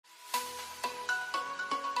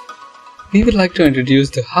we would like to introduce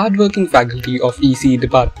the hardworking faculty of ECE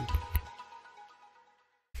Department.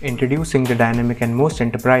 Introducing the dynamic and most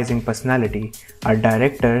enterprising personality, our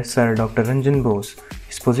Director, Sir Dr. Ranjan Bose.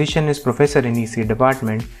 His position is Professor in ECE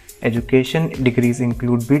Department. Education degrees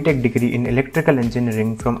include BTech degree in Electrical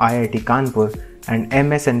Engineering from IIIT Kanpur and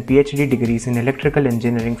MS and PhD degrees in Electrical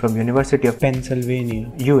Engineering from University of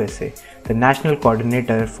Pennsylvania, USA, the National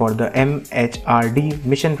Coordinator for the MHRD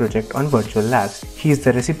Mission Project on Virtual Labs. He is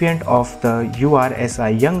the recipient of the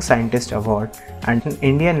URSI Young Scientist Award and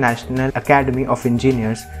Indian National Academy of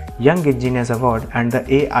Engineers Young Engineers Award and the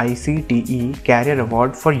AICTE Career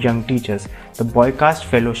Award for Young Teachers, the Boycast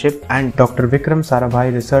Fellowship and Dr. Vikram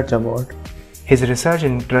Sarabhai Research Award. His research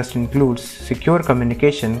interest includes secure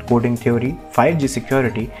communication, coding theory, 5G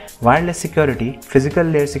security, wireless security, physical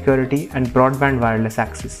layer security, and broadband wireless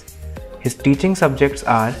access. His teaching subjects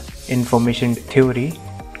are information theory,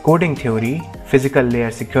 coding theory, physical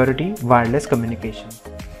layer security, wireless communication.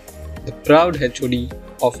 The proud HOD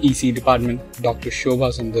of ECE Department, Dr.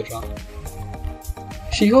 Shobha Sundar.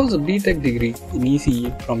 She holds a BTech degree in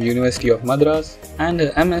ECE from University of Madras and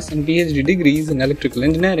her MS and PhD degrees in Electrical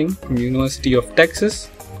Engineering from University of Texas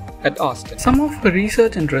at Austin. Some of her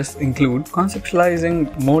research interests include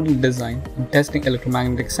conceptualizing model design and testing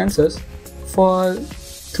electromagnetic sensors for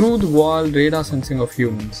through-the-wall radar sensing of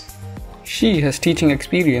humans. She has teaching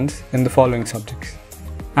experience in the following subjects: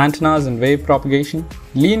 antennas and wave propagation,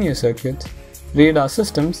 linear circuits, radar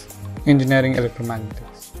systems, engineering electromagnetics.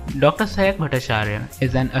 Dr. Sayak Bhattacharya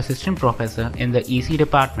is an assistant professor in the ECE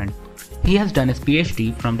Department. He has done his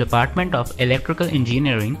PhD from Department of Electrical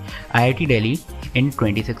Engineering, IIT Delhi in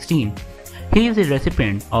 2016. He is the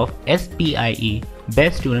recipient of SPIE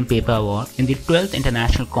Best Student Paper Award in the 12th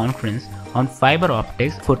International Conference on Fiber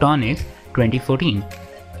Optics Photonics 2014.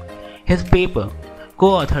 His paper,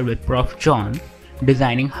 co-authored with Prof. John,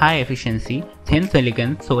 designing high-efficiency thin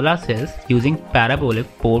silicon solar cells using parabolic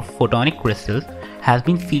pole photonic crystals, has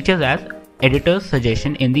been featured as editor's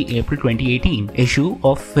suggestion in the April 2018 issue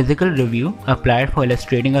of Physical Review, applied for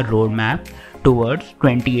illustrating a roadmap towards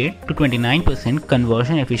 28 to 29%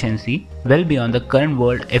 conversion efficiency, well beyond the current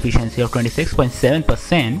world efficiency of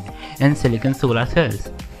 26.7% in silicon solar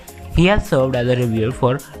cells. He has served as a reviewer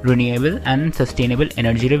for renewable and sustainable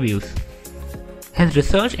energy reviews. His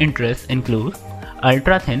research interests include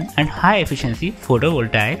ultra-thin and high-efficiency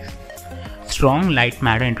photovoltaics, strong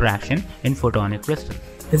light-matter interaction in photonic crystals.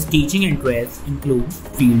 His teaching interests include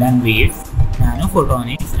field and waves,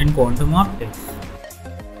 nanophotonics, and quantum optics.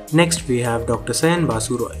 Next, we have Dr. Sayan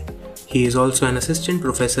Basu. He is also an assistant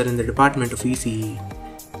professor in the Department of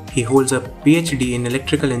ECE. He holds a PhD in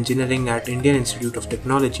Electrical Engineering at Indian Institute of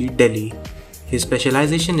Technology, Delhi. His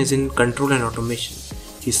specialization is in control and automation.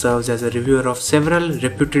 He serves as a reviewer of several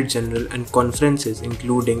reputed journals and conferences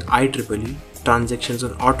including IIIE, Transactions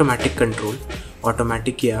on Automatic Control,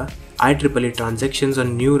 Automatica, IIIE Transactions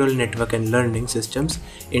on Neural Network and Learning Systems,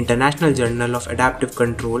 International Journal of Adaptive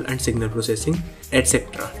Control and Signal Processing,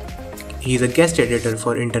 etc. He is a guest editor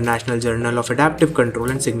for International Journal of Adaptive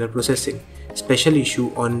Control and Signal Processing, special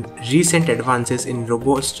issue on recent advances in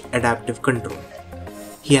robust adaptive control.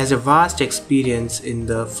 He has a vast experience in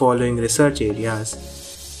the following research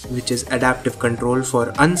areas, which is adaptive control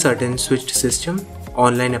for uncertain switched system,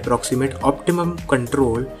 online approximate optimum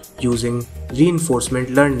control using reinforcement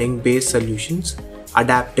learning based solutions,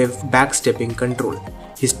 adaptive backstepping control.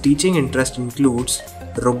 His teaching interest includes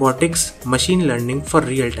robotics, machine learning for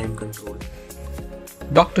real-time control.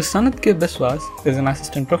 Dr. Sanat K. Biswas is an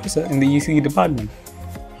assistant professor in the ECE Department.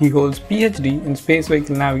 He holds PhD in Space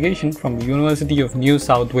Vehicle Navigation from the University of New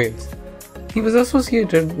South Wales. He was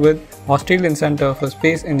associated with Australian Centre for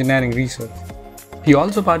Space Engineering Research. He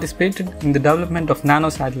also participated in the development of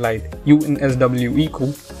nanosatellite UNSW ECO,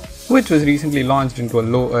 which was recently launched into a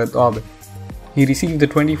low Earth orbit. He received the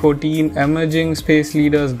 2014 Emerging Space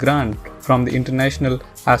Leaders Grant from the International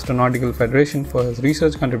Astronautical Federation for his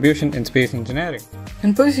research contribution in space engineering.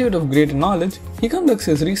 In pursuit of greater knowledge, he conducts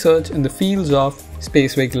his research in the fields of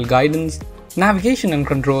space vehicle guidance, navigation and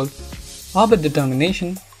control, orbit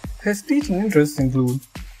determination. His teaching interests include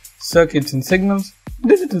circuits and signals,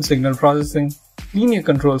 digital signal processing, linear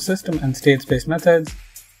control system and state space methods,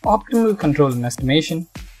 optimal control and estimation,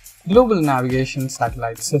 global navigation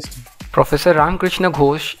satellite system. Professor Krishna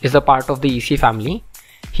Ghosh is a part of the ECE family.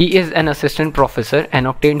 He is an assistant professor and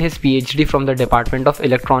obtained his PhD from the Department of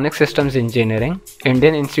Electronic Systems Engineering,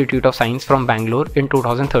 Indian Institute of Science from Bangalore in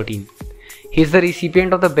 2013. He is the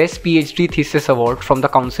recipient of the Best PhD Thesis Award from the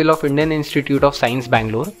Council of Indian Institute of Science,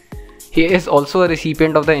 Bangalore. He is also a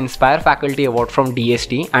recipient of the Inspire Faculty Award from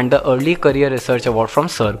DST and the Early Career Research Award from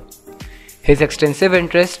SERB. His extensive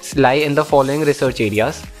interests lie in the following research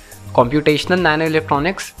areas: computational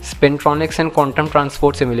nanoelectronics, spintronics and quantum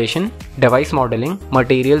transport simulation, device modeling,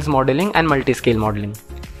 materials modeling, and multiscale modeling.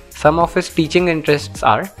 Some of his teaching interests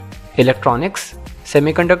are electronics,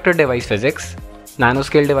 semiconductor device physics,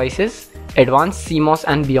 nanoscale devices, advanced CMOS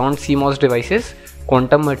and beyond CMOS devices,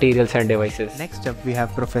 quantum materials and devices. Next up we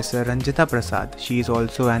have Professor Ranjitha Prasad. She is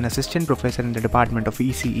also an assistant professor in the Department of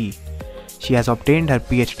ECE. She has obtained her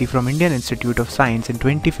PhD from Indian Institute of Science in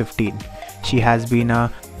 2015. She has been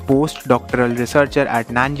a postdoctoral researcher at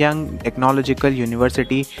Nanyang Technological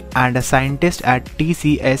University and a scientist at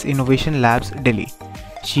TCS Innovation Labs, Delhi.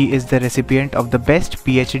 She is the recipient of the Best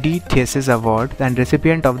PhD Thesis Award and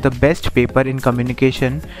recipient of the Best Paper in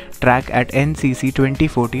Communication track at NCC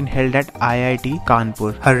 2014 held at IIIT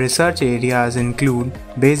Kanpur. Her research areas include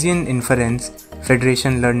Bayesian inference,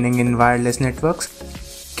 federation learning in wireless networks,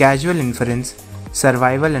 causal inference,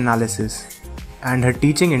 survival analysis, and her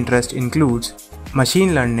teaching interest includes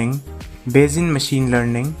machine learning, Bayesian machine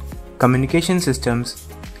learning, communication systems,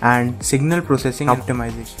 and signal processing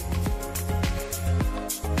optimization.